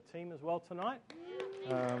team as well tonight.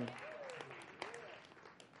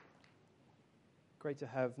 Great to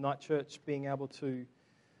have Night Church being able to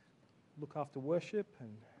look after worship and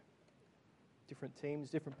different teams,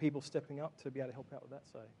 different people stepping up to be able to help out with that.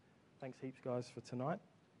 So thanks heaps, guys, for tonight.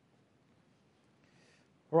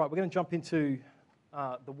 All right, we're going to jump into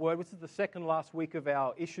the Word. This is the second last week of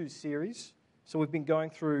our Issues series. So we've been going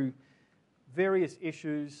through various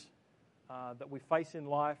issues that we face in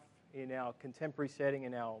life, in our contemporary setting,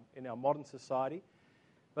 in our modern society.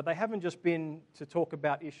 But they haven't just been to talk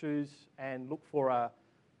about issues and look for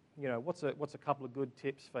what's a couple of good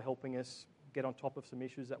tips for helping us get on top of some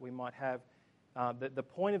issues that we might have. The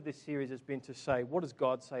point of this series has been to say, what does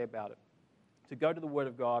God say about it? To go to the Word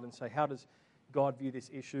of God and say, how does God view this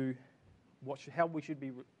issue? How we should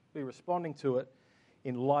be responding to it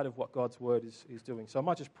in light of what God's Word is doing. So I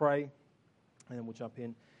might just pray and then we'll jump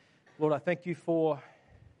in. Lord, I thank you for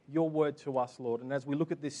your Word to us, Lord. And as we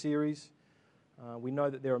look at this series, we know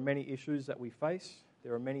that there are many issues that we face.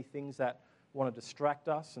 There are many things that want to distract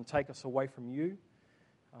us and take us away from you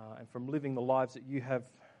and from living the lives that you have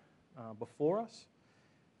before us.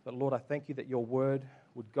 But Lord, I thank you that your Word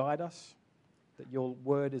would guide us, that your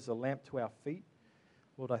Word is a lamp to our feet.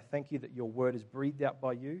 Lord, I thank you that your Word is breathed out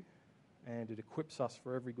by you and it equips us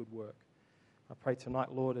for every good work. I pray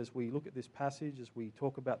tonight, Lord, as we look at this passage, as we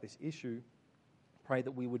talk about this issue, pray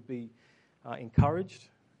that we would be encouraged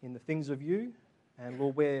in the things of you. And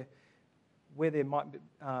Lord, where there might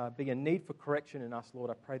be a need for correction in us,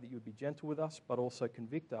 Lord, I pray that you would be gentle with us, but also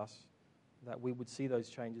convict us, that we would see those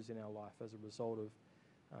changes in our life as a result of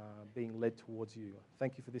being led towards you.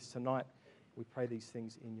 Thank you for this tonight. We pray these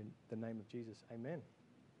things in the name of Jesus. Amen.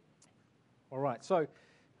 All right, so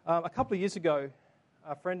a couple of years ago,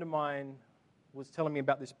 a friend of mine was telling me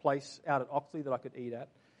about this place out at Oxley that I could eat at,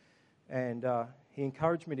 and he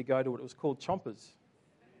encouraged me to go to it. It was called Chompers.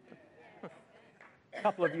 A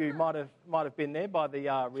couple of you might have been there by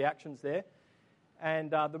the reactions there.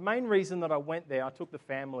 And the main reason that I went there, I took the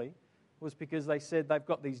family, was because they said they've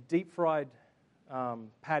got these deep-fried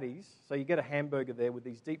patties. So you get a hamburger there with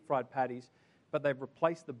these deep-fried patties, but they've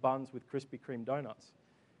replaced the buns with Krispy Kreme donuts.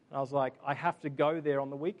 And I was like, I have to go there on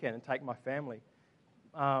the weekend and take my family.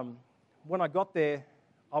 When I got there,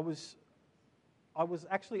 I was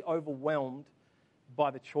actually overwhelmed by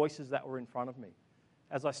the choices that were in front of me.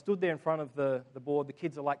 As I stood there in front of the board, the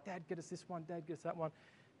kids are like, Dad, get us this one, Dad, get us that one.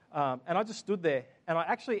 And I just stood there, and I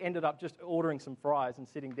actually ended up just ordering some fries and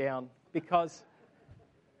sitting down because,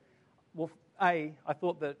 well, I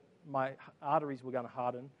thought that my arteries were going to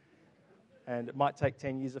harden, and it might take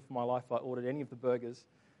 10 years of my life if I ordered any of the burgers.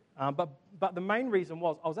 But the main reason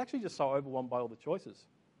was I was actually just so overwhelmed by all the choices.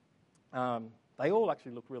 They all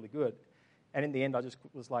actually looked really good. And in the end, I just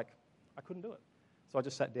was like, I couldn't do it. So I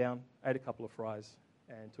just sat down, ate a couple of fries,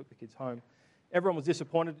 and took the kids home. Everyone was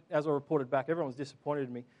disappointed, as I reported back. Everyone was disappointed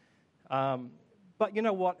in me. But you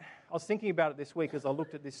know what? I was thinking about it this week as I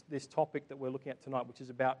looked at this topic that we're looking at tonight, which is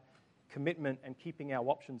about commitment and keeping our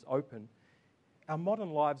options open. Our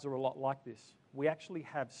modern lives are a lot like this. We actually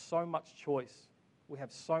have so much choice. We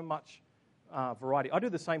have so much variety. I do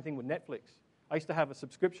the same thing with Netflix. I used to have a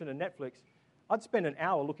subscription to Netflix. I'd spend an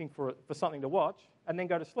hour looking for something to watch and then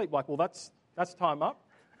go to sleep. Like, well, that's time up.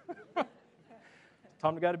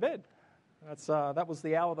 Time to go to bed. That was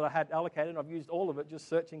the hour that I had allocated, and I've used all of it just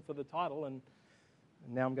searching for the title, and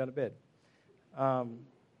now I'm going to bed.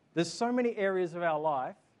 There's so many areas of our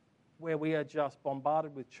life where we are just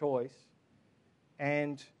bombarded with choice,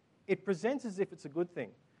 and it presents as if it's a good thing.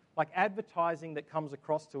 Like advertising that comes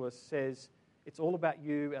across to us says it's all about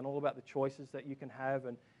you and all about the choices that you can have,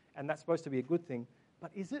 and that's supposed to be a good thing. But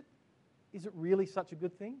is it really such a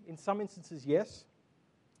good thing? In some instances, yes.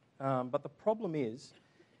 But the problem is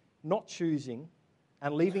not choosing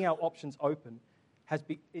and leaving our options open has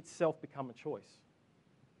itself become a choice.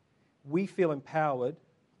 We feel empowered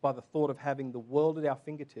by the thought of having the world at our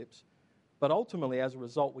fingertips, but ultimately, as a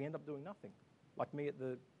result, we end up doing nothing. Like me at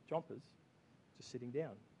the Chompers, just sitting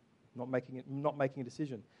down, not making a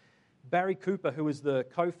decision. Barry Cooper, who is the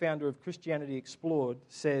co-founder of Christianity Explored,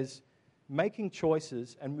 says, making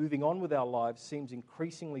choices and moving on with our lives seems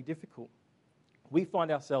increasingly difficult. We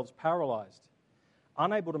find ourselves paralyzed,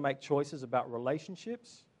 unable to make choices about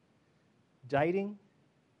relationships, dating,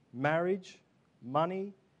 marriage,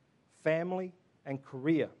 money, family, and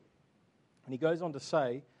career. And he goes on to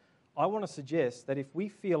say, I want to suggest that if we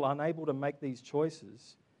feel unable to make these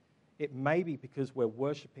choices, it may be because we're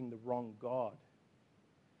worshipping the wrong God.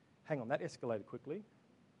 Hang on, that escalated quickly.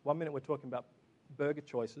 1 minute we're talking about burger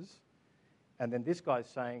choices, and then this guy's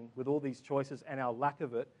saying with all these choices and our lack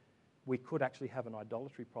of it, we could actually have an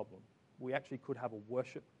idolatry problem. we actually could have a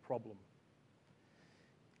worship problem.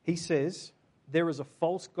 He says, there is a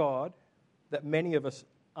false god that many of us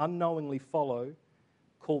unknowingly follow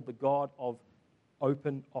called the God of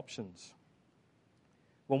open options.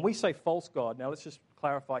 When we say false god, now let's just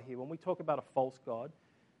clarify here. When we talk about a false god,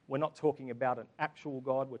 we're not talking about an actual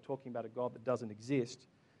God. We're talking about a God that doesn't exist.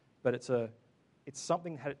 But it's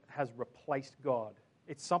something that has replaced God.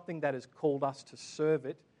 It's something that has called us to serve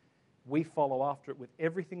it. We follow after it with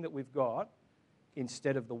everything that we've got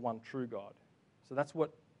instead of the one true God. So that's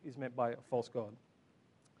what is meant by a false God.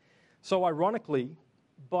 So ironically,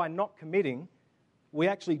 by not committing, we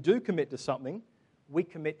actually do commit to something. We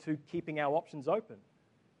commit to keeping our options open.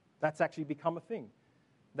 That's actually become a thing.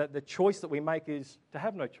 That the choice that we make is to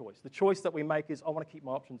have no choice. The choice that we make is, I want to keep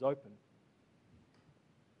my options open.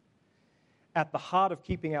 At the heart of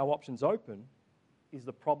keeping our options open is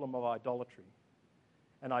the problem of idolatry.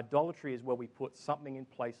 And idolatry is where we put something in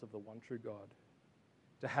place of the one true God.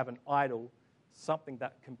 To have an idol, something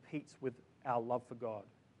that competes with our love for God.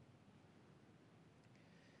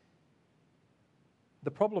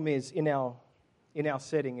 The problem is in our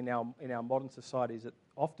setting, in our modern society, is that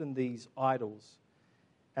often these idols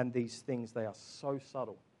and these things, they are so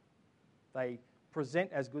subtle. They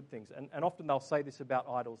present as good things. And often they'll say this about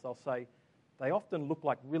idols. They'll say, they often look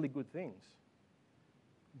like really good things.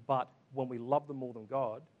 But when we love them more than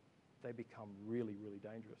God, they become really, really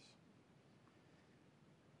dangerous.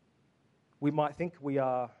 We might think we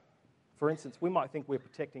are, for instance, we might think we're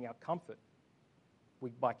protecting our comfort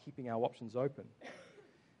by keeping our options open.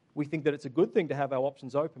 We think that it's a good thing to have our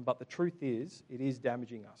options open, but the truth is, it is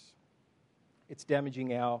damaging us. It's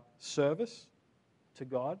damaging our service to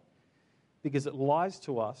God because it lies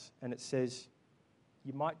to us and it says,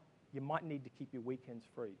 you might need to keep your weekends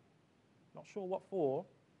free. Not sure what for,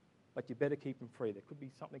 but you better keep them free. There could be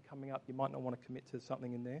something coming up. You might not want to commit to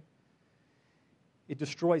something in there. It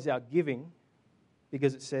destroys our giving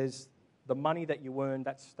because it says the money that you earn,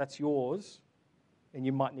 that's yours, and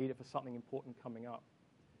you might need it for something important coming up.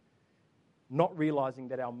 Not realizing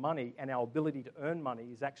that our money and our ability to earn money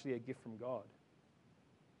is actually a gift from God.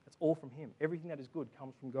 It's all from Him. Everything that is good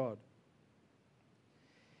comes from God.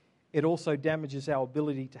 It also damages our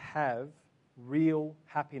ability to have real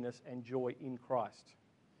happiness and joy in Christ.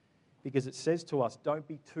 Because it says to us, don't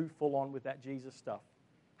be too full on with that Jesus stuff.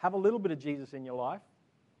 Have a little bit of Jesus in your life,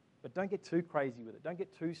 but don't get too crazy with it. Don't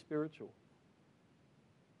get too spiritual.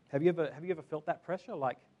 Have you ever felt that pressure?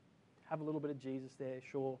 Like, have a little bit of Jesus there,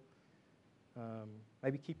 sure.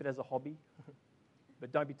 Maybe keep it as a hobby,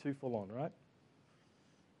 but don't be too full on, right?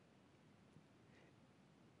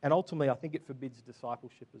 And ultimately, I think it forbids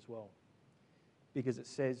discipleship as well. Because it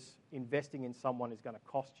says investing in someone is going to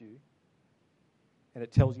cost you, and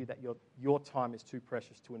it tells you that your time is too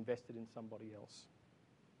precious to invest it in somebody else.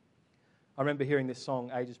 I remember hearing this song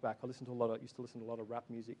ages back. I used to listen to a lot of rap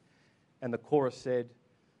music, and the chorus said,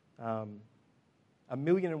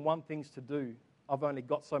 1,000,001 things to do. I've only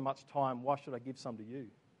got so much time. Why should I give some to you?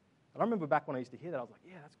 And I remember back when I used to hear that, I was like,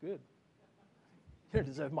 yeah, that's good. You don't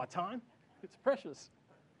deserve my time. It's precious.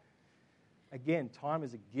 Again, time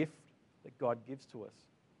is a gift that God gives to us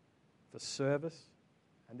for service,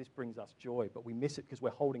 and this brings us joy. But we miss it because we're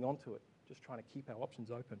holding on to it, just trying to keep our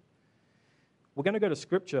options open. We're going to go to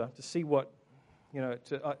Scripture to see what,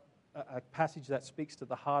 a passage that speaks to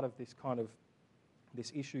the heart of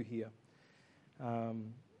this issue here.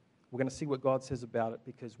 We're going to see what God says about it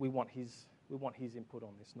because we want His input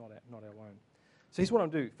on this, not our own. So here's what I'm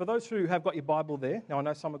going to do. For those who have got your Bible there, now I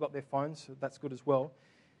know some have got their phones, so that's good as well.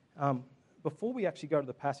 Before we actually go to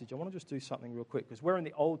the passage, I want to just do something real quick because we're in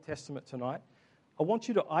the Old Testament tonight. I want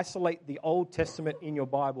you to isolate the Old Testament in your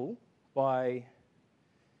Bible by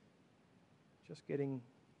just getting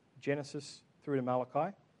Genesis through to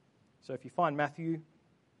Malachi. So if you find Matthew,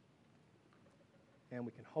 and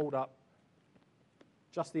we can hold up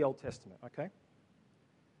just the Old Testament, okay?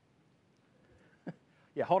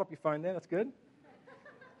 Yeah, hold up your phone there, that's good.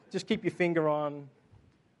 Just keep your finger on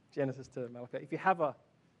Genesis to Malachi. If you have a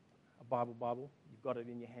Bible, you've got it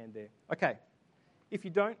in your hand there. Okay, if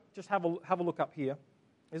you don't, just have a look up here.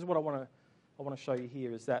 This is what I want to show you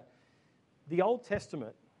here, is that the Old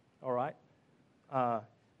Testament, all right,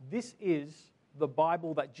 this is the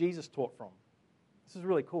Bible that Jesus taught from. This is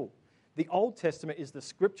really cool. The Old Testament is the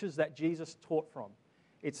scriptures that Jesus taught from.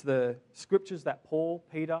 It's the scriptures that Paul,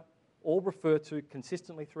 Peter, all refer to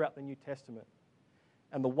consistently throughout the New Testament.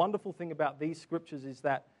 And the wonderful thing about these scriptures is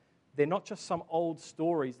that they're not just some old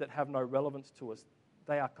stories that have no relevance to us.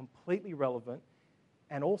 They are completely relevant,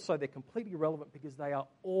 and also they're completely relevant because they are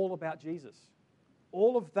all about Jesus.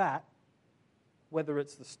 All of that, whether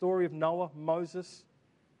it's the story of Noah, Moses,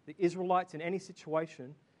 the Israelites, in any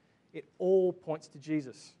situation, it all points to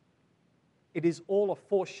Jesus. It is all a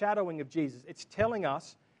foreshadowing of Jesus. It's telling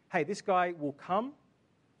us, hey, this guy will come,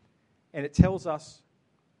 and it tells us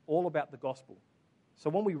all about the gospel. So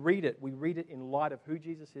when we read it in light of who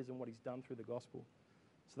Jesus is and what he's done through the gospel.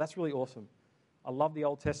 So that's really awesome. I love the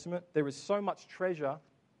Old Testament. There is so much treasure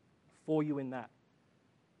for you in that.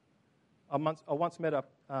 I once met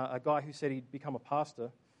a guy who said he'd become a pastor.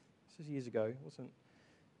 This was years ago. It wasn't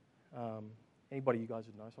anybody you guys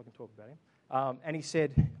would know, so I can talk about him. And he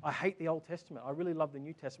said, I hate the Old Testament. I really love the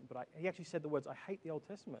New Testament, but he actually said the words, I hate the Old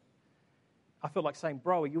Testament. I felt like saying,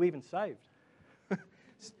 bro, are you even saved?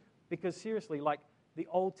 Because seriously, like, the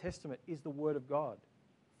Old Testament is the Word of God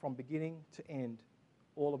from beginning to end,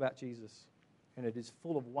 all about Jesus. And it is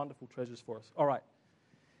full of wonderful treasures for us. All right.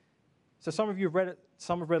 So some of you have read it,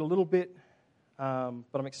 some have read a little bit, but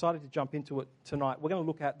I'm excited to jump into it tonight. We're going to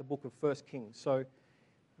look at the book of 1 Kings. So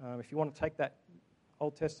if you want to take that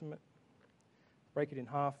Old Testament, break it in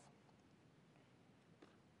half.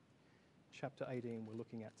 Chapter 18 we're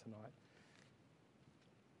looking at tonight.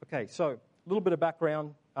 Okay, so a little bit of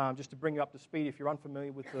background, just to bring you up to speed if you're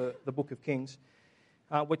unfamiliar with the book of Kings.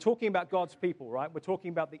 We're talking about God's people, right? We're talking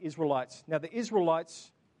about the Israelites. Now, the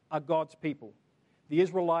Israelites are God's people. The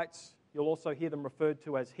Israelites, you'll also hear them referred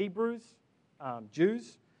to as Hebrews,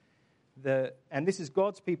 Jews. And this is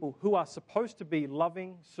God's people who are supposed to be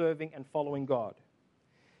loving, serving, and following God.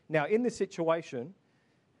 Now, in this situation,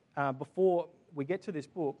 before we get to this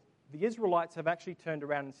book, the Israelites have actually turned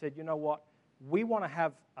around and said, you know what? We want to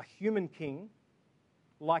have a human king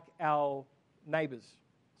like our neighbors.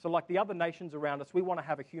 So like the other nations around us, we want to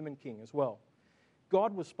have a human king as well.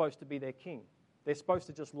 God was supposed to be their king. They're supposed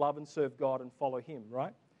to just love and serve God and follow him,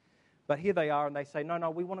 right? But here they are and they say,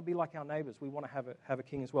 no, we want to be like our neighbors. We want to have a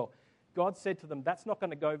king as well. God said to them, that's not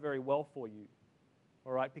going to go very well for you,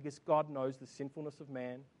 all right? Because God knows the sinfulness of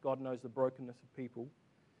man. God knows the brokenness of people.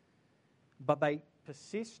 But they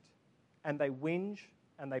persist and they whinge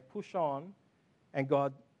and they push on, and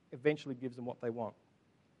God eventually gives them what they want.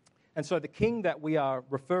 And so the king that we are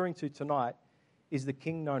referring to tonight is the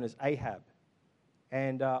king known as Ahab.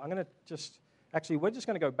 And we're just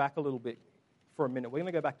going to go back a little bit for a minute. We're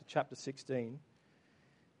going to go back to chapter 16.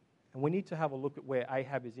 And we need to have a look at where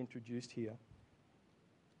Ahab is introduced here.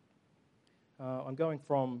 I'm going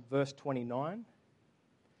from verse 29,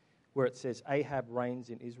 where it says, Ahab reigns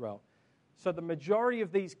in Israel. So the majority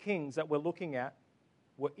of these kings that we're looking at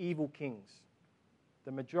were evil kings.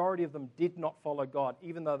 The majority of them did not follow God,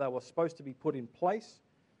 even though they were supposed to be put in place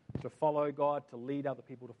to follow God, to lead other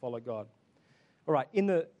people to follow God. All right, in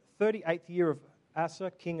the 38th year of Asa,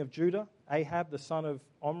 king of Judah, Ahab, the son of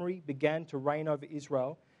Omri, began to reign over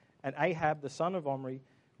Israel. And Ahab, the son of Omri,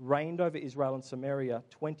 reigned over Israel and Samaria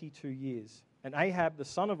 22 years. And Ahab, the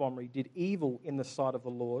son of Omri, did evil in the sight of the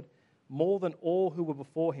Lord, more than all who were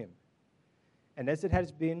before him. And as it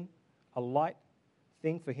has been a light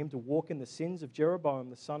thing for him to walk in the sins of Jeroboam,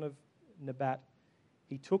 the son of Nebat,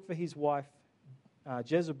 he took for his wife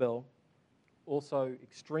Jezebel, also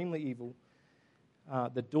extremely evil,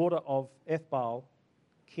 the daughter of Ethbaal,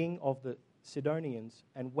 king of the Sidonians,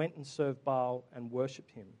 and went and served Baal and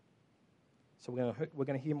worshipped him. So we're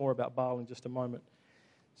going to hear more about Baal in just a moment.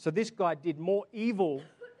 So this guy did more evil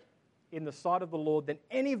in the sight of the Lord than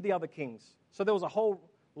any of the other kings. So there was a whole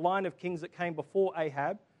line of kings that came before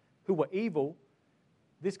Ahab who were evil.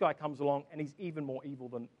 This guy comes along and he's even more evil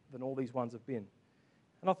than all these ones have been.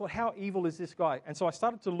 And I thought, how evil is this guy? And so I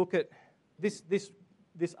started to look at this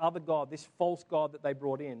other god, this false god that they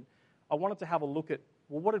brought in. I wanted to have a look at,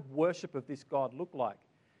 well, what did worship of this god look like?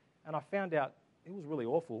 And I found out it was really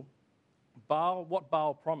awful. What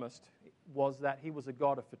Baal promised was that he was a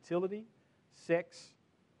god of fertility, sex,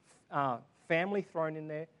 family thrown in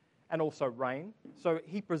there, and also rain. So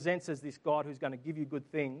he presents as this god who's going to give you good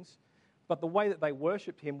things. But the way that they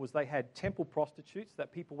worshipped him was they had temple prostitutes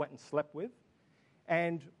that people went and slept with.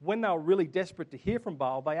 And when they were really desperate to hear from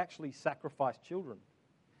Baal, they actually sacrificed children.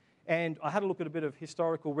 And I had a look at a bit of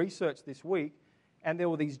historical research this week, and there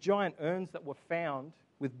were these giant urns that were found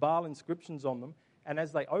with Baal inscriptions on them. And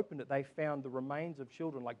as they opened it, they found the remains of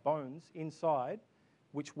children, like bones, inside,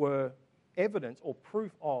 which were evidence or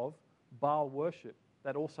proof of Baal worship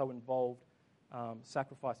that also involved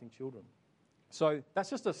sacrificing children. So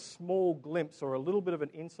that's just a small glimpse or a little bit of an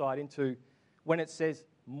insight into when it says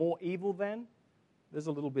more evil than, there's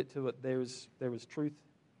a little bit to it. There is truth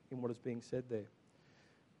in what is being said there.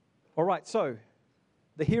 All right, so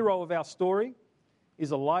the hero of our story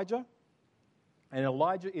is Elijah. And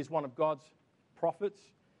Elijah is one of God's prophets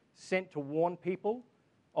sent to warn people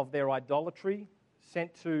of their idolatry,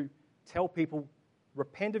 sent to tell people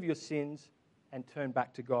repent of your sins, and turn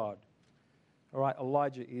back to God. All right,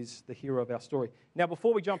 Elijah is the hero of our story. Now,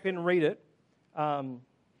 before we jump in and read it,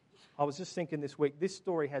 I was just thinking this week, this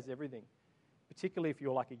story has everything, particularly if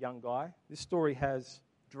you're like a young guy. This story has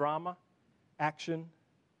drama, action,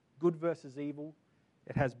 good versus evil.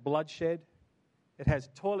 It has bloodshed. It has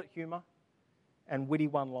toilet humor and witty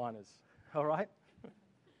one-liners. All right?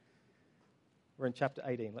 We're in chapter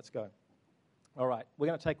 18. Let's go. All right, we're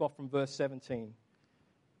going to take off from verse 17.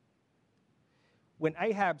 When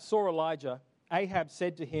Ahab saw Elijah, Ahab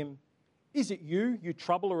said to him, "Is it you, you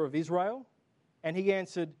troubler of Israel?" And he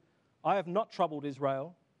answered, "I have not troubled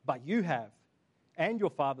Israel, but you have, and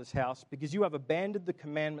your father's house, because you have abandoned the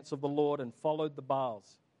commandments of the Lord and followed the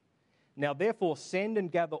Baals. Now therefore send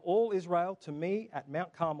and gather all Israel to me at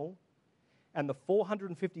Mount Carmel, and the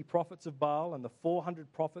 450 prophets of Baal and the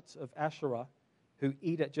 400 prophets of Asherah who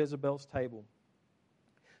eat at Jezebel's table."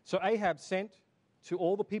 So Ahab sent to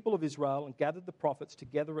all the people of Israel and gathered the prophets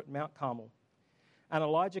together at Mount Carmel. And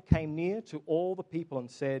Elijah came near to all the people and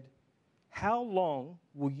said, "How long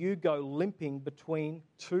will you go limping between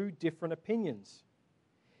two different opinions?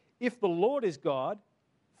 If the Lord is God,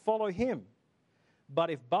 follow him. But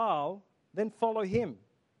if Baal, then follow him."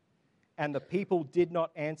 And the people did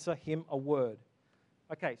not answer him a word.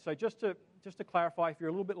 Okay, so just to clarify, if you're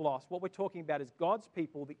a little bit lost, what we're talking about is God's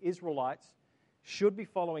people, the Israelites, should be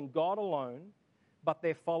following God alone, but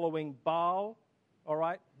they're following Baal, all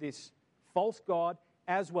right, this false god,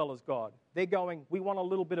 as well as God. They're going, we want a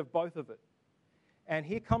little bit of both of it. And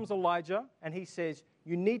here comes Elijah, and he says,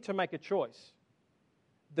 you need to make a choice.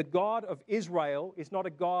 The God of Israel is not a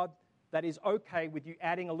God that is okay with you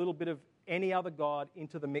adding a little bit of any other God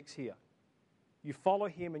into the mix here. You follow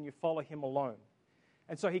him and you follow him alone.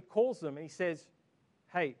 And so he calls them and he says,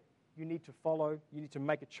 hey, you need to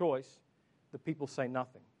make a choice. The people say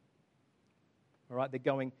nothing. All right, they're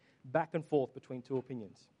going back and forth between two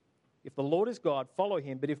opinions. If the Lord is God, follow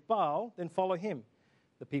him, but if Baal, then follow him.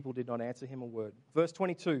 The people did not answer him a word. Verse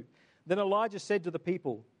 22, then Elijah said to the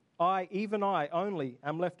people, even I only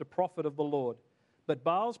am left a prophet of the Lord, but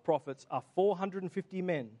Baal's prophets are 450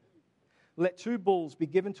 men. Let 2 bulls be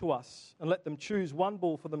given to us, and let them choose 1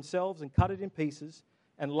 bull for themselves and cut it in pieces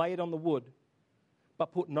and lay it on the wood,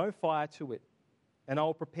 but put no fire to it. And I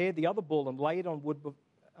will prepare the other bull and lay it on wood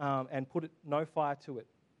and put no fire to it.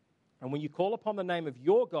 And when you call upon the name of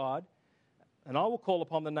your God, and I will call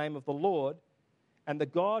upon the name of the Lord, and the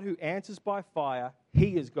God who answers by fire,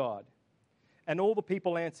 he is God. And all the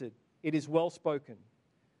people answered, it is well spoken.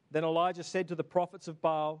 Then Elijah said to the prophets of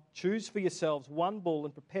Baal, choose for yourselves 1 bull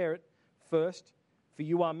and prepare it first, for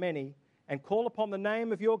you are many, and call upon the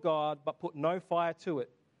name of your God, but put no fire to it.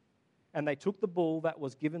 And they took the bull that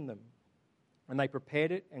was given them. And they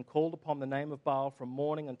prepared it and called upon the name of Baal from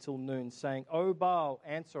morning until noon, saying, O Baal,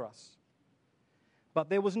 answer us. But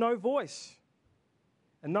there was no voice,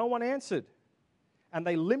 and no one answered. And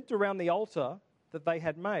they limped around the altar that they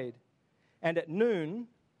had made. And at noon,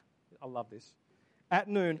 I love this, at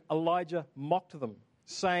noon Elijah mocked them,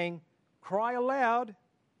 saying, cry aloud,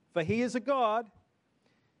 for he is a God.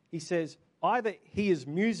 He says, either he is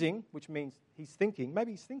musing, which means he's thinking,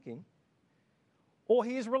 maybe he's thinking, or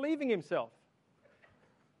he is relieving himself.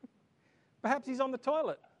 Perhaps he's on the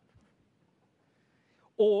toilet.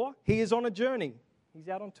 Or he is on a journey. He's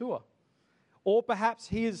out on tour. Or perhaps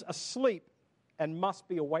he is asleep and must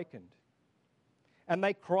be awakened. And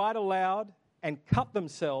they cried aloud and cut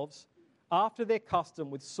themselves after their custom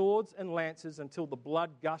with swords and lances until the blood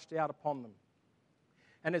gushed out upon them.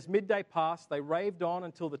 And as midday passed, they raved on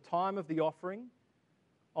until the time of the offering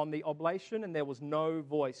on the oblation, and there was no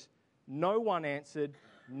voice. No one answered,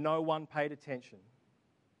 no one paid attention.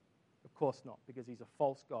 Of course not, because he's a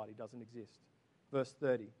false god. He doesn't exist. Verse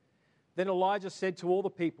 30. Then Elijah said to all the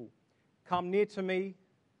people, come near to me,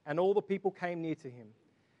 and all the people came near to him.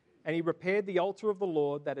 And he repaired the altar of the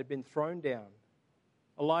Lord that had been thrown down.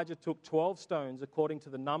 Elijah took 12 stones according to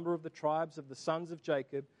the number of the tribes of the sons of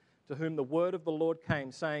Jacob, to whom the word of the Lord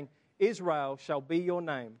came, saying, Israel shall be your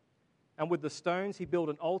name. And with the stones he built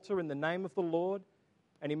an altar in the name of the Lord,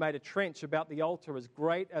 and he made a trench about the altar as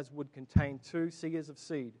great as would contain 2 seahs of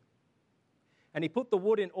seed. And he put the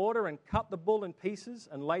wood in order and cut the bull in pieces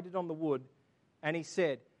and laid it on the wood. And he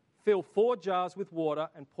said, fill 4 jars with water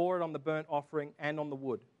and pour it on the burnt offering and on the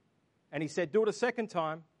wood. And he said, do it a second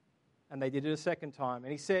time. And they did it a second time.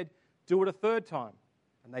 And he said, do it a third time.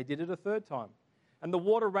 And they did it a third time. And the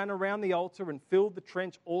water ran around the altar and filled the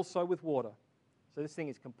trench also with water. So this thing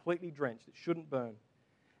is completely drenched. It shouldn't burn.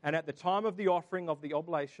 And at the time of the offering of the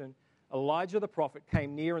oblation, Elijah the prophet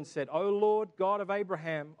came near and said, O Lord, God of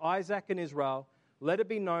Abraham, Isaac, and Israel, Let it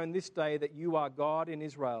be known this day that you are God in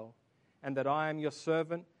Israel, and that I am your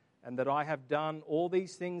servant, and that I have done all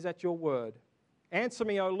these things at your word. Answer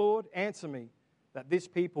me, O Lord, answer me, that this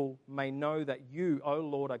people may know that you, O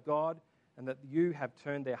Lord, are God, and that you have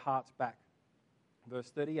turned their hearts back.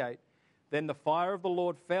 Verse 38, then the fire of the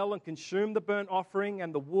Lord fell and consumed the burnt offering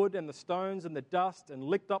and the wood and the stones and the dust and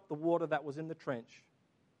licked up the water that was in the trench.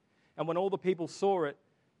 And when all the people saw it,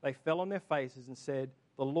 they fell on their faces and said,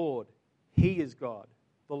 the Lord, He is God.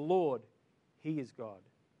 The Lord, He is God.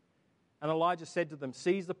 And Elijah said to them,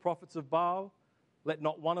 seize the prophets of Baal, let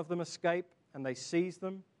not one of them escape. And they seized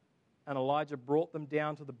them, and Elijah brought them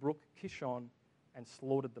down to the brook Kishon and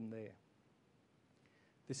slaughtered them there.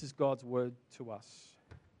 This is God's word to us.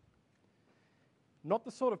 Not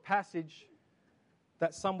the sort of passage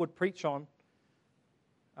that some would preach on,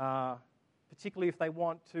 particularly if they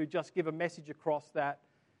want to just give a message across that,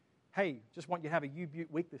 hey, just want you to have a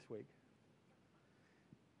U-Butte week this week.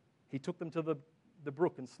 He took them to the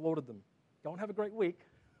brook and slaughtered them. Go and have a great week.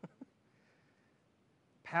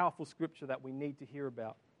 Powerful scripture that we need to hear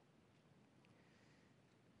about.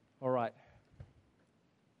 All right.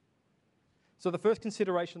 So the first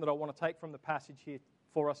consideration that I want to take from the passage here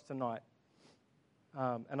for us tonight,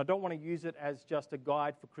 and I don't want to use it as just a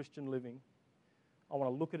guide for Christian living. I want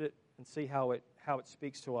to look at it and see how it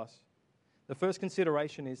speaks to us. The first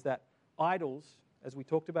consideration is that idols, as we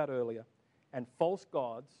talked about earlier, and false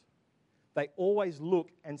gods, they always look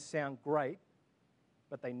and sound great,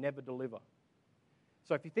 but they never deliver.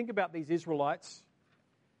 So if you think about these Israelites,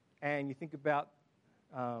 and you think about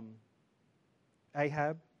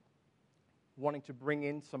Ahab wanting to bring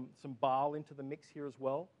in some Baal into the mix here as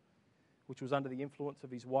well, which was under the influence of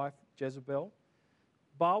his wife Jezebel.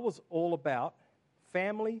 Baal was all about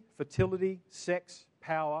family, fertility, sex,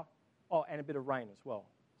 power, and a bit of rain as well.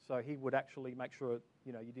 So he would actually make sure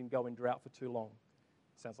you didn't go in drought for too long.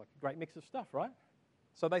 Sounds like a great mix of stuff, right?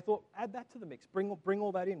 So they thought, add that to the mix. Bring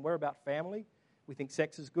all that in. We're about family. We think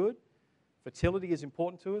sex is good. Fertility is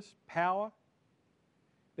important to us. Power.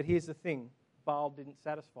 But here's the thing. Baal didn't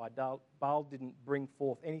satisfy. Baal didn't bring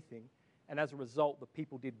forth anything. And as a result, the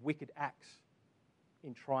people did wicked acts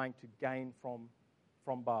in trying to gain from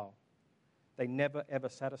Baal. They never, ever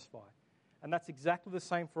satisfy. And that's exactly the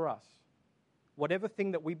same for us. Whatever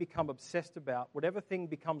thing that we become obsessed about, whatever thing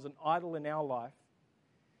becomes an idol in our life,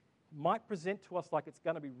 might present to us like it's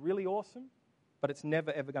going to be really awesome, but it's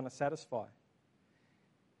never, ever going to satisfy.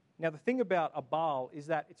 Now, the thing about a Baal is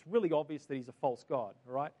that it's really obvious that he's a false god,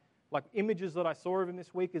 all right? Like images that I saw of him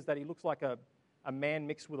this week is that he looks like a man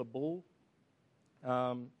mixed with a bull.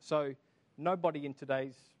 So nobody in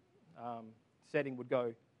today's setting would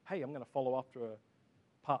go, hey, I'm going to follow after a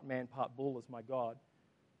part man, part bull as my god.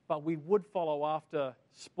 But we would follow after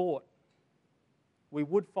sport. We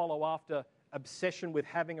would follow after obsession with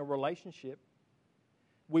having a relationship.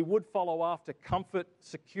 We would follow after comfort,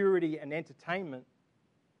 security, and entertainment.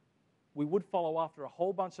 We would follow after a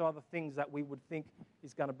whole bunch of other things that we would think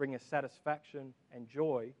is going to bring us satisfaction and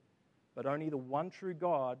joy, but only the one true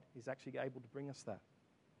God is actually able to bring us that.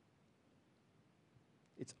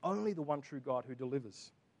 It's only the one true God who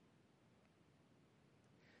delivers.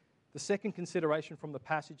 The second consideration from the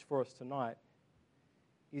passage for us tonight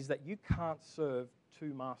is that you can't serve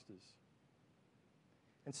two masters.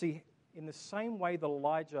 And see, in the same way that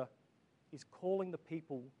Elijah is calling the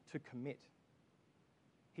people to commit,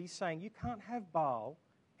 he's saying you can't have Baal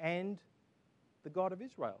and the God of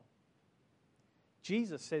Israel.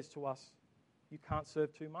 Jesus says to us, you can't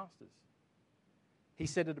serve two masters. He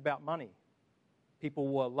said it about money. People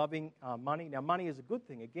were loving money. Now, money is a good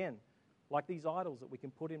thing, again, like these idols that we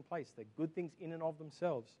can put in place. They're good things in and of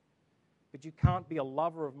themselves. But you can't be a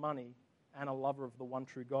lover of money and a lover of the one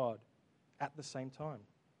true God at the same time.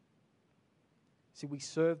 See, we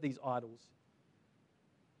serve these idols.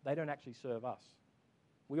 They don't actually serve us.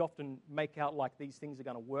 We often make out like these things are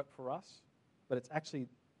going to work for us, but it's actually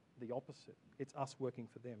the opposite. It's us working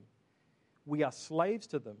for them. We are slaves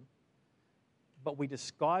to them, but we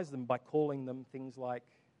disguise them by calling them things like,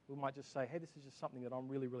 we might just say, hey, this is just something that I'm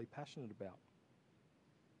really, really passionate about.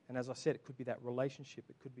 And as I said, it could be that relationship.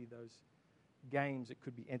 It could be those games. It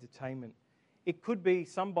could be entertainment. It could be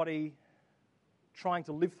somebody trying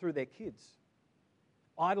to live through their kids,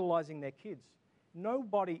 idolizing their kids.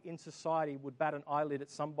 Nobody in society would bat an eyelid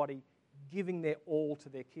at somebody giving their all to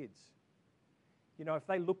their kids. You know, if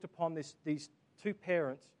they looked upon these two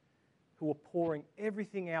parents who were pouring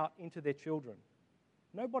everything out into their children,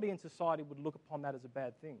 nobody in society would look upon that as a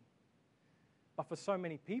bad thing. But for so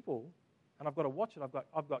many people, and I've got to watch it,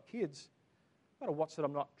 I've got kids, I've got to watch that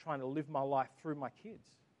I'm not trying to live my life through my kids.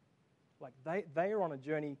 Like they are on a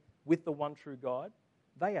journey with the one true God.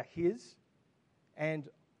 They are His, and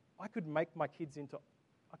I could make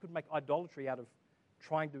idolatry out of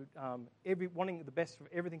trying to, wanting the best for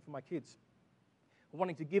everything for my kids,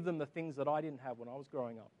 wanting to give them the things that I didn't have when I was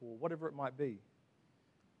growing up, or whatever it might be.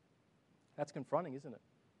 That's confronting, isn't it?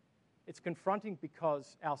 It's confronting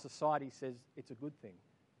because our society says it's a good thing.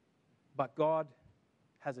 But God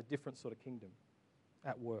has a different sort of kingdom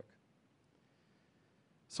at work.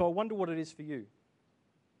 So I wonder what it is for you.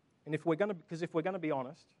 And if we're going to be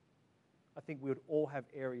honest, I think we would all have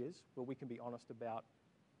areas where we can be honest about,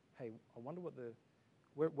 hey, I wonder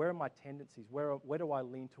where are my tendencies? Where do I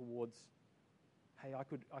lean towards, hey, I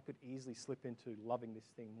could easily slip into loving this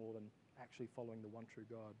thing more than actually following the one true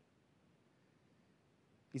God?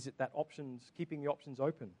 Is it that options, keeping the options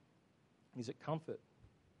open? Is it comfort?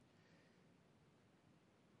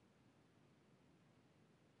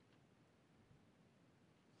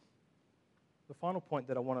 The final point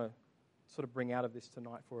that I want to sort of bring out of this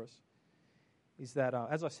tonight for us is that,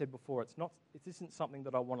 as I said before, it isn't something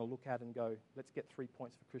that I want to look at and go, let's get 3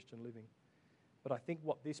 points for Christian living. But I think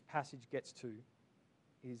what this passage gets to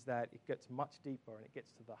is that it gets much deeper and it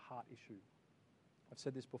gets to the heart issue. I've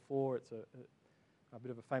said this before, it's a bit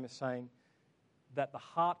of a famous saying, that the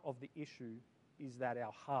heart of the issue is that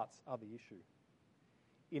our hearts are the issue.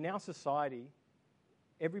 In our society,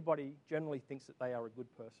 everybody generally thinks that they are a good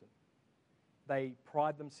person. They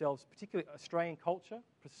pride themselves, particularly Australian culture,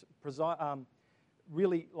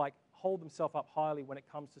 really like hold themselves up highly when it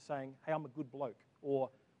comes to saying, hey, I'm a good bloke, or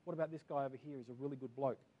what about this guy over here? He's a really good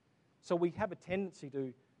bloke. So we have a tendency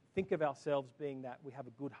to think of ourselves being that we have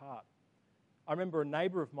a good heart. I remember a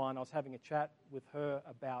neighbour of mine, I was having a chat with her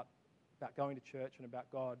about going to church and about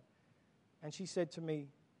God, and she said to me,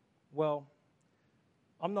 well,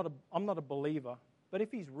 I'm not a believer, but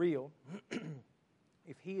if He's real,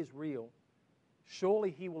 if He is real,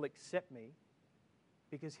 surely He will accept me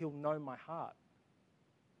because He'll know my heart.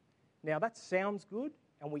 Now that sounds good,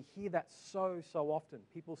 and we hear that so often.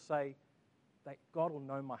 People say that God will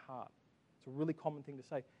know my heart. It's a really common thing to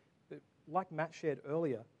say. But like Matt shared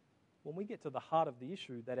earlier, when we get to the heart of the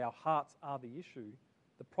issue, that our hearts are the issue,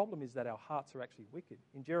 the problem is that our hearts are actually wicked.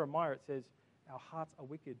 In Jeremiah it says, our hearts are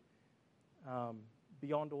wicked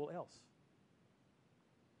beyond all else.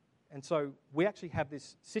 And so we actually have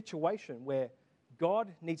this situation where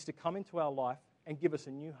God needs to come into our life and give us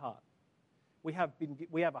a new heart. We have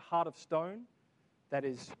a heart of stone that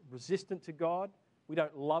is resistant to God. We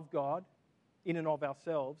don't love God in and of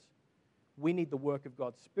ourselves. We need the work of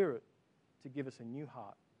God's Spirit to give us a new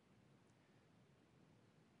heart.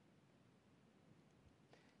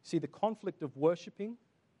 See, the conflict of worshipping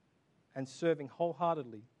and serving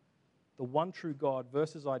wholeheartedly the one true God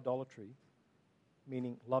versus idolatry,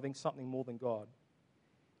 meaning loving something more than God,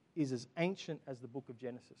 is as ancient as the book of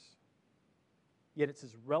Genesis. Yet it's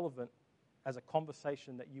as relevant as a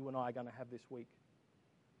conversation that you and I are going to have this week.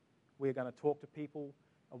 We're going to talk to people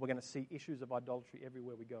and we're going to see issues of idolatry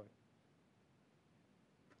everywhere we go.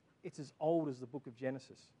 It's as old as the book of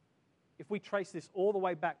Genesis. If we trace this all the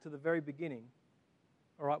way back to the very beginning,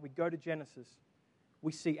 all right, we go to Genesis,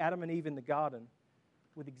 we see Adam and Eve in the garden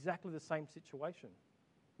with exactly the same situation.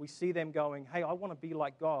 We see them going, hey, I want to be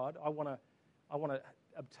like God. I want to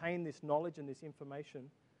obtain this knowledge and this information.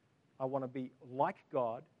 I want to be like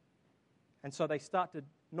God. And so they start to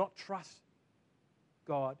not trust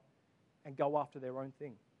God and go after their own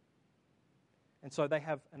thing. And so they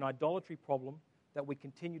have an idolatry problem that we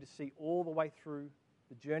continue to see all the way through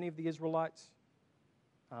the journey of the Israelites,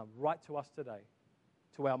 right to us today,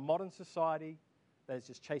 to our modern society that is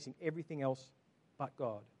just chasing everything else but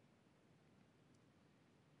God.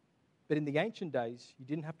 But in the ancient days, you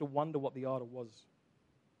didn't have to wonder what the idol was.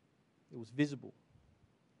 It was visible.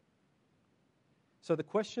 So the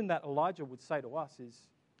question that Elijah would say to us is,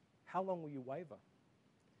 how long will you waver?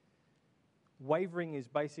 Wavering is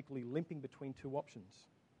basically limping between two options.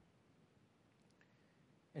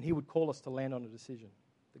 And he would call us to land on a decision.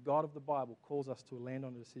 The God of the Bible calls us to land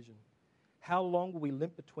on a decision. How long will we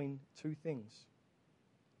limp between two things?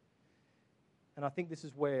 And I think this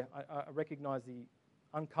is where I recognize the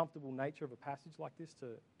uncomfortable nature of a passage like this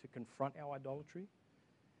to confront our idolatry.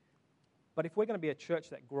 But if we're going to be a church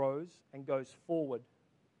that grows and goes forward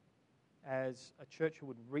as a church who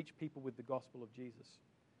would reach people with the gospel of Jesus,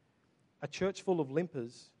 a church full of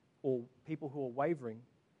limpers or people who are wavering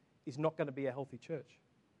is not going to be a healthy church.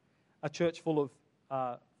 A church full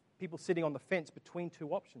of people sitting on the fence between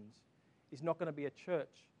two options is not going to be a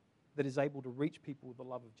church that is able to reach people with the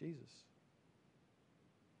love of Jesus.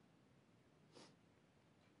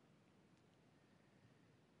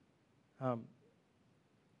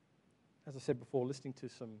 As I said before, listening to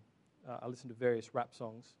some I listen to various rap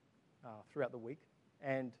songs throughout the week,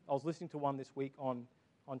 and I was listening to one this week on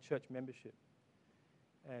church membership.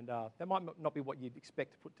 And that might not be what you'd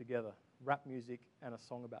expect to put together, rap music and a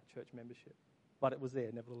song about church membership, but it was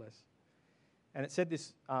there nevertheless. And it said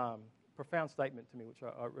this profound statement to me, which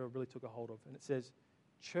I really took a hold of, and it says,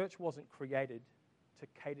 church wasn't created to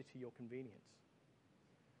cater to your convenience.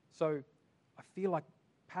 So I feel like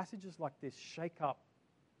passages like this shake up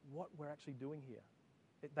what we're actually doing here.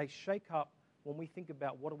 They shake up when we think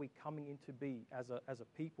about what are we coming in to be as a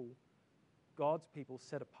people, God's people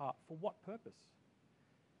set apart. For what purpose?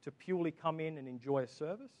 To purely come in and enjoy a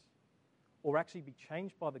service? Or actually be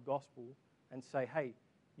changed by the gospel and say, hey,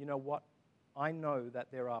 you know what? I know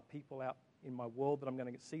that there are people out in my world that I'm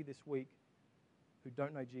going to see this week who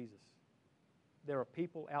don't know Jesus. There are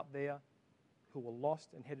people out there who are lost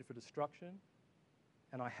and headed for destruction,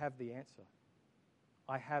 and I have the answer.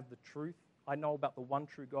 I have the truth. I know about the one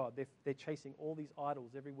true God. They're chasing all these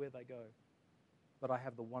idols everywhere they go, but I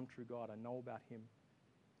have the one true God. I know about him,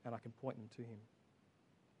 and I can point them to him.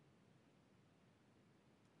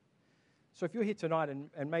 So if you're here tonight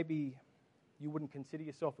and maybe you wouldn't consider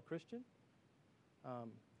yourself a Christian,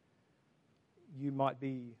 you might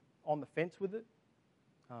be on the fence with it,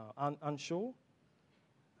 unsure,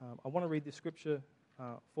 I want to read this scripture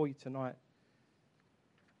for you tonight.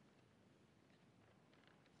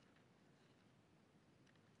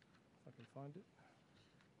 If I can find it.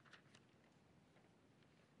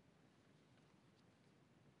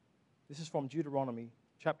 This is from Deuteronomy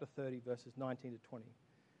chapter 30, verses 19 to 20.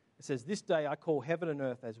 It says, "This day I call heaven and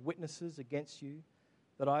earth as witnesses against you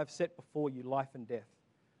that I have set before you life and death,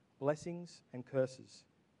 blessings and curses.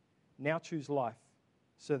 Now choose life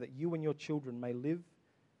so that you and your children may live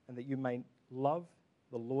and that you may love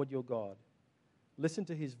the Lord your God. Listen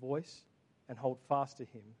to his voice and hold fast to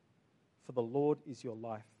him, for the Lord is your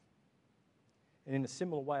life." And in a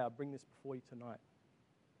similar way, I bring this before you tonight.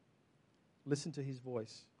 Listen to his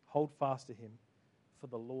voice, hold fast to him, for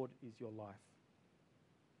the Lord is your life.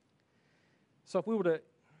 So if we were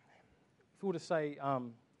to say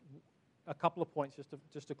a couple of points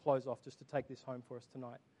just to close off, just to take this home for us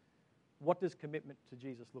tonight, what does commitment to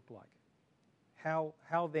Jesus look like? How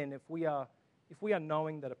then, if we are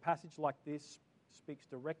knowing that a passage like this speaks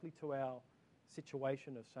directly to our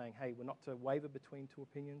situation of saying, hey, we're not to waver between two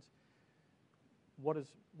opinions, what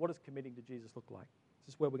does committing to Jesus look like?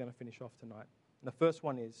 This is where we're going to finish off tonight. And the first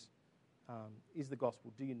one is the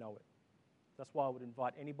gospel. Do you know it? That's why I would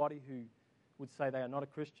invite anybody who would say they are not a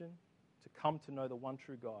Christian to come to know the one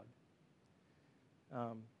true God.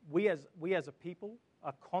 We as a people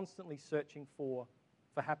are constantly searching for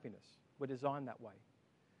happiness. We're designed that way.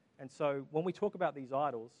 And so when we talk about these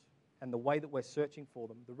idols and the way that we're searching for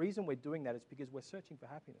them, the reason we're doing that is because we're searching for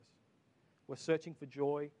happiness. We're searching for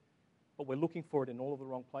joy, but we're looking for it in all of the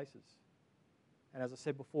wrong places. And as I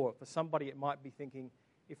said before, for somebody it might be thinking,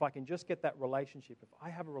 if I can just get that relationship, if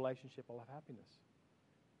I have a relationship, I'll have happiness.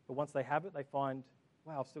 But once they have it, they find,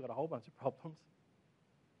 wow, I've still got a whole bunch of problems,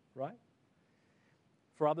 right?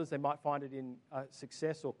 For others, they might find it in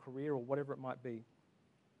success or career or whatever it might be.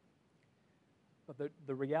 But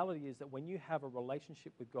the reality is that when you have a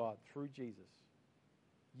relationship with God through Jesus,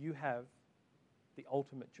 you have the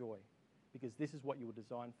ultimate joy, because this is what you were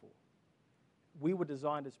designed for. We were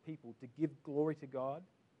designed as people to give glory to God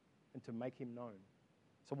and to make him known.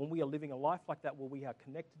 So when we are living a life like that, where we are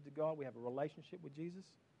connected to God, we have a relationship with Jesus,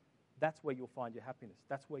 that's where you'll find your happiness.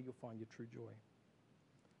 That's where you'll find your true joy.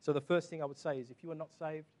 So the first thing I would say is, if you are not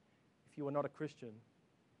saved, if you are not a Christian,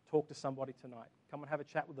 talk to somebody tonight. Come and have a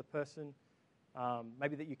chat with the person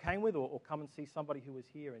maybe that you came with, or come and see somebody who was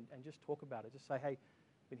here and just talk about it. Just say, hey,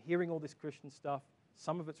 I've been hearing all this Christian stuff.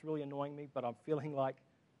 Some of it's really annoying me, but I'm feeling like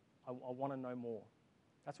I want to know more.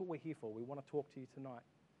 That's what we're here for. We want to talk to you tonight.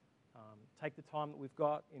 Take the time that we've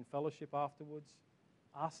got in fellowship afterwards.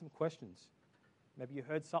 Ask some questions. Maybe you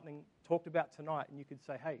heard something talked about tonight and you could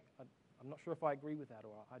say, hey, I'm not sure if I agree with that,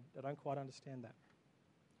 or I don't quite understand that.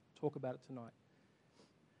 Talk about it tonight.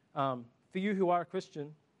 For you who are a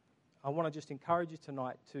Christian, I want to just encourage you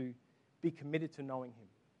tonight to be committed to knowing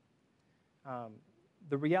him.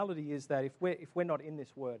 The reality is that if we're not in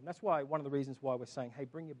this word, and that's why one of the reasons why we're saying, hey,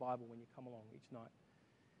 bring your Bible when you come along each night.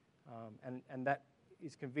 And that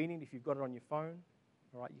is convenient if you've got it on your phone.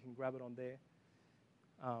 All right, you can grab it on there.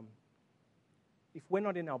 If we're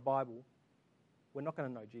not in our Bible, we're not going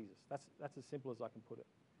to know Jesus. That's as simple as I can put it.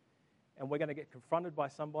 And we're going to get confronted by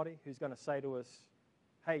somebody who's going to say to us,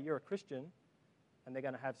 hey, you're a Christian, and they're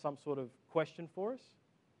going to have some sort of question for us,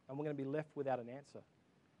 and we're going to be left without an answer.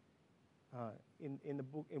 in the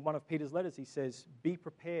book, in one of Peter's letters, he says, "Be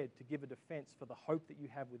prepared to give a defense for the hope that you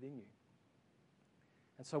have within you."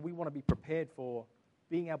 And so we want to be prepared for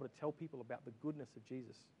being able to tell people about the goodness of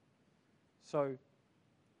Jesus. So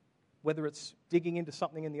whether it's digging into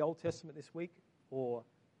something in the Old Testament this week or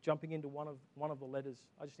jumping into one of the letters,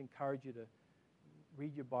 I just encourage you to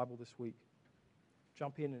read your Bible this week.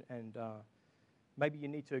 Jump in and maybe you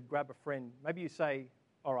need to grab a friend. Maybe you say,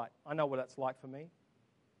 all right, I know what that's like for me.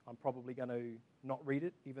 I'm probably going to not read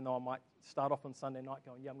it, even though I might start off on Sunday night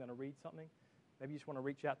going, yeah, I'm going to read something. Maybe you just want to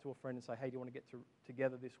reach out to a friend and say, hey, do you want to get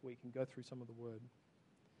together this week and go through some of the Word?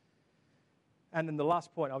 And then the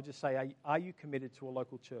last point, I'll just say, are you committed to a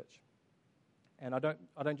local church? And I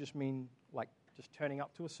don't just mean like just turning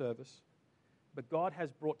up to a service, but God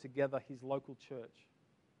has brought together His local church,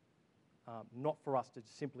 not for us to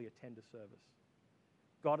simply attend a service.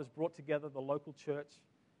 God has brought together the local church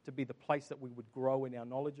to be the place that we would grow in our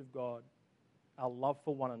knowledge of God, our love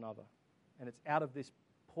for one another. And it's out of this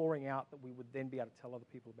pouring out that we would then be able to tell other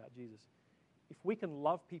people about Jesus. If we can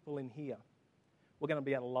love people in here, we're going to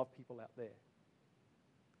be able to love people out there.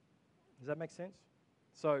 Does that make sense?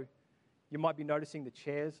 So you might be noticing the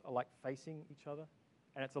chairs are like facing each other,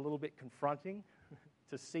 and it's a little bit confronting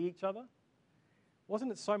to see each other.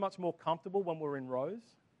 Wasn't it so much more comfortable when we were in rows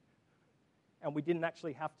and we didn't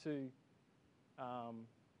actually have to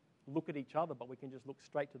look at each other, but we can just look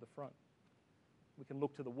straight to the front? We can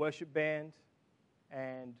look to the worship band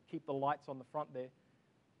and keep the lights on the front there.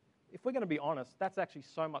 If we're going to be honest, that's actually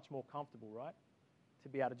so much more comfortable, right? To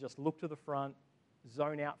be able to just look to the front,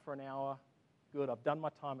 zone out for an hour. Good, I've done my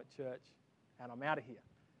time at church, and I'm out of here.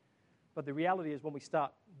 But the reality is when we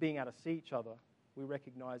start being able to see each other, we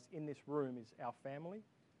recognize in this room is our family,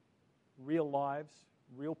 real lives,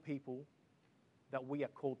 real people that we are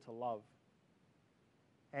called to love.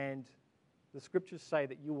 And the scriptures say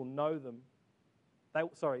that you will know them.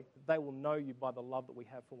 They will know you by the love that we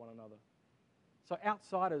have for one another. So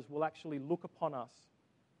outsiders will actually look upon us,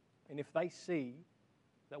 and if they see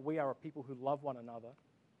that we are a people who love one another,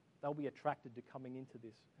 they'll be attracted to coming into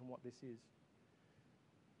this and what this is.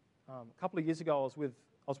 A couple of years ago, I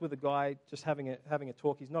was with a guy just having a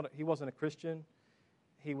talk. He wasn't a Christian.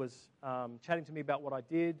 He was chatting to me about what I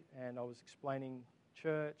did, and I was explaining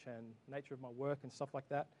church and nature of my work and stuff like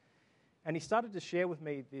that. And he started to share with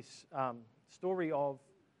me this story of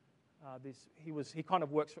this. He kind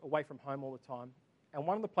of works away from home all the time. And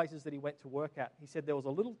one of the places that he went to work at, he said there was a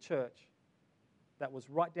little church that was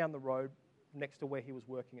right down the road next to where he was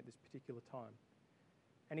working at this particular time.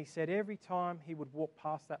 And he said every time he would walk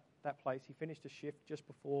past that place, he finished a shift just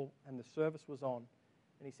before and the service was on.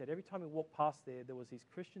 And he said every time he walked past there was these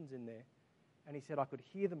Christians in there. And he said I could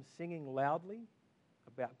hear them singing loudly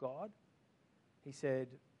about God. He said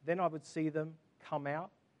then I would see them come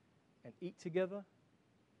out and eat together.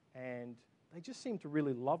 And they just seemed to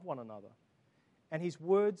really love one another. And his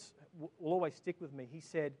words will always stick with me. He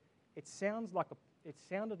said it sounded like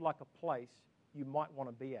a place you might want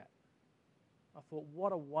to be at. I thought,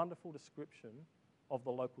 what a wonderful description of the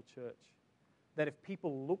local church. That if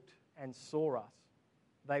people looked and saw us,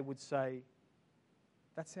 they would say,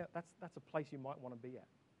 that's a place you might want to be at.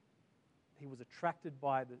 He was attracted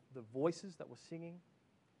by the voices that were singing.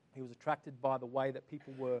 He was attracted by the way that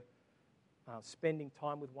people were spending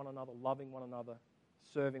time with one another, loving one another,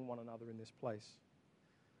 serving one another in this place.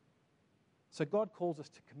 So God calls us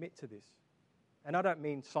to commit to this. And I don't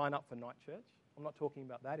mean sign up for night church. I'm not talking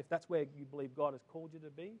about that. If that's where you believe God has called you to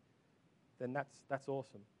be, then that's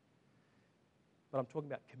awesome. But I'm talking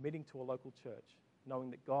about committing to a local church, knowing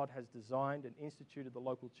that God has designed and instituted the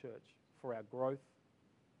local church for our growth,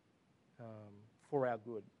 for our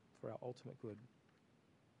good, for our ultimate good.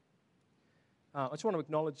 I just want to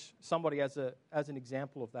acknowledge somebody as an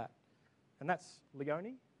example of that, and that's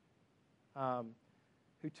Leonie,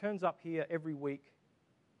 who turns up here every week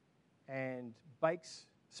and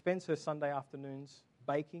spends her Sunday afternoons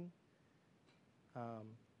baking.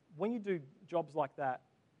 When you do jobs like that,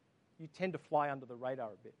 you tend to fly under the radar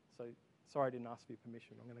a bit. So sorry I didn't ask for your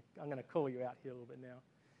permission. I'm going to call you out here a little bit now.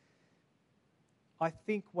 I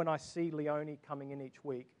think when I see Leonie coming in each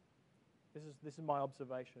week, this is my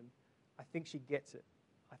observation, I think she gets it.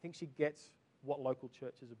 I think she gets what local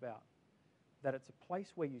church is about. That it's a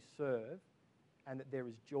place where you serve and that there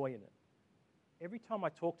is joy in it. Every time I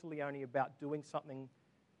talk to Leonie about doing something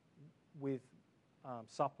with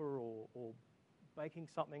supper or baking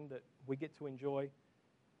something that we get to enjoy,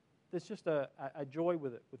 there's just a joy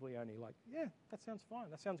with it with Leonie. Like, yeah, that sounds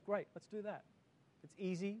fine. That sounds great. Let's do that. It's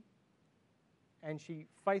easy. And she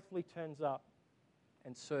faithfully turns up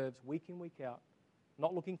and serves week in, week out,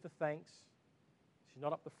 not looking for thanks. She's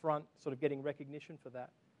not up the front sort of getting recognition for that,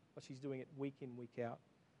 but she's doing it week in, week out.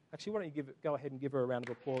 Actually, why don't you go ahead and give her a round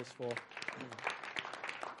of applause for...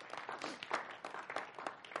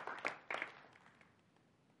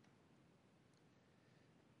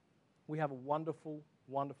 We have a wonderful,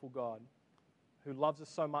 wonderful God who loves us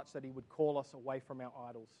so much that he would call us away from our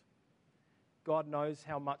idols. God knows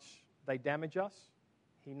how much they damage us.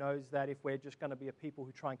 He knows that if we're just going to be a people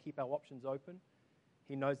who try and keep our options open,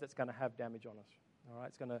 he knows that's going to have damage on us. All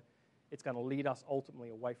right? It's going to lead us ultimately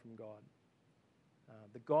away from God.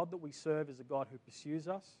 The God that we serve is a God who pursues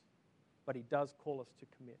us, but he does call us to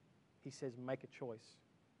commit. He says, make a choice.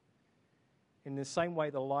 In the same way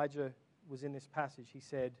that Elijah was in this passage, he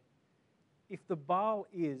said, if the Baal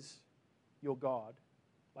is your God,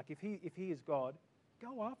 like if he is God,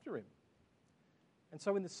 go after him. And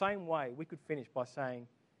so in the same way, we could finish by saying,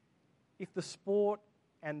 if the sport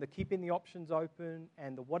and the keeping the options open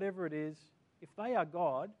and the whatever it is, if they are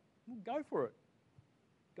God, go for it.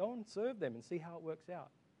 Go and serve them and see how it works out.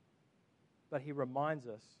 But he reminds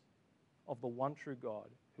us of the one true God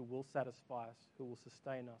who will satisfy us, who will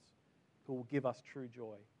sustain us, who will give us true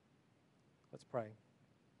joy. Let's pray.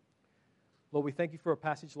 Lord, we thank you for a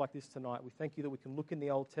passage like this tonight. We thank you that we can look in the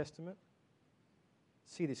Old Testament,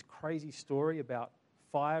 see this crazy story about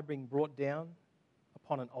fire being brought down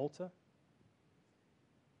upon an altar,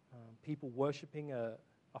 people worshipping a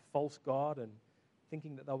false god and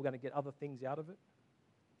thinking that they were going to get other things out of it.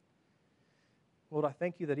 Lord, I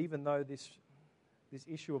thank you that even though this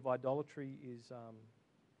issue of idolatry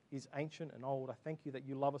is ancient and old, I thank you that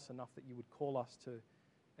you love us enough that you would call us to,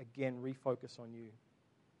 again, refocus on you.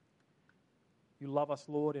 You love us,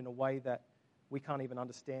 Lord, in a way that we can't even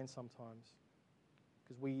understand sometimes,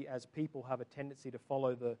 because we as people have a tendency to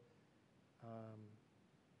follow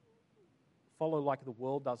like the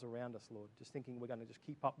world does around us, Lord, just thinking we're going to just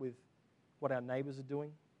keep up with what our neighbors are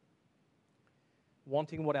doing,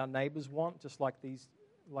 wanting what our neighbors want, just like the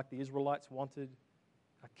Israelites wanted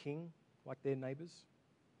a king like their neighbors.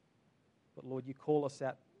 But Lord, you call us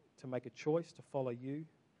out to make a choice to follow you.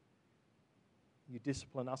 You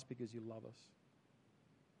discipline us because you love us.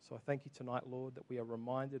 So I thank you tonight, Lord, that we are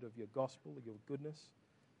reminded of your gospel, of your goodness.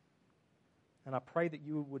 And I pray that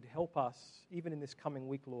you would help us, even in this coming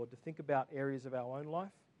week, Lord, to think about areas of our own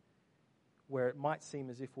life where it might seem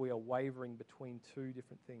as if we are wavering between two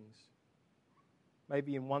different things.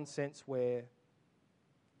 Maybe in one sense we're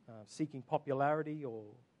seeking popularity or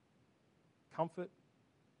comfort,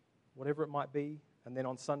 whatever it might be, and then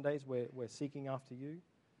on Sundays we're seeking after you.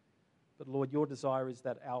 But Lord, your desire is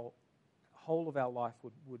that our whole of our life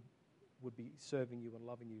would be serving you and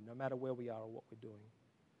loving you, no matter where we are or what we're doing.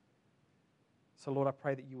 So Lord, I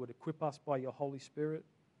pray that you would equip us by your Holy Spirit,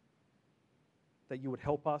 that you would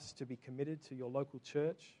help us to be committed to your local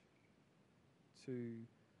church, to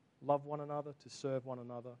love one another, to serve one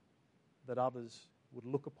another, that others would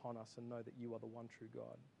look upon us and know that you are the one true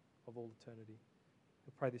God of all eternity.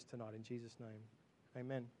 We pray this tonight in Jesus' name.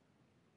 Amen.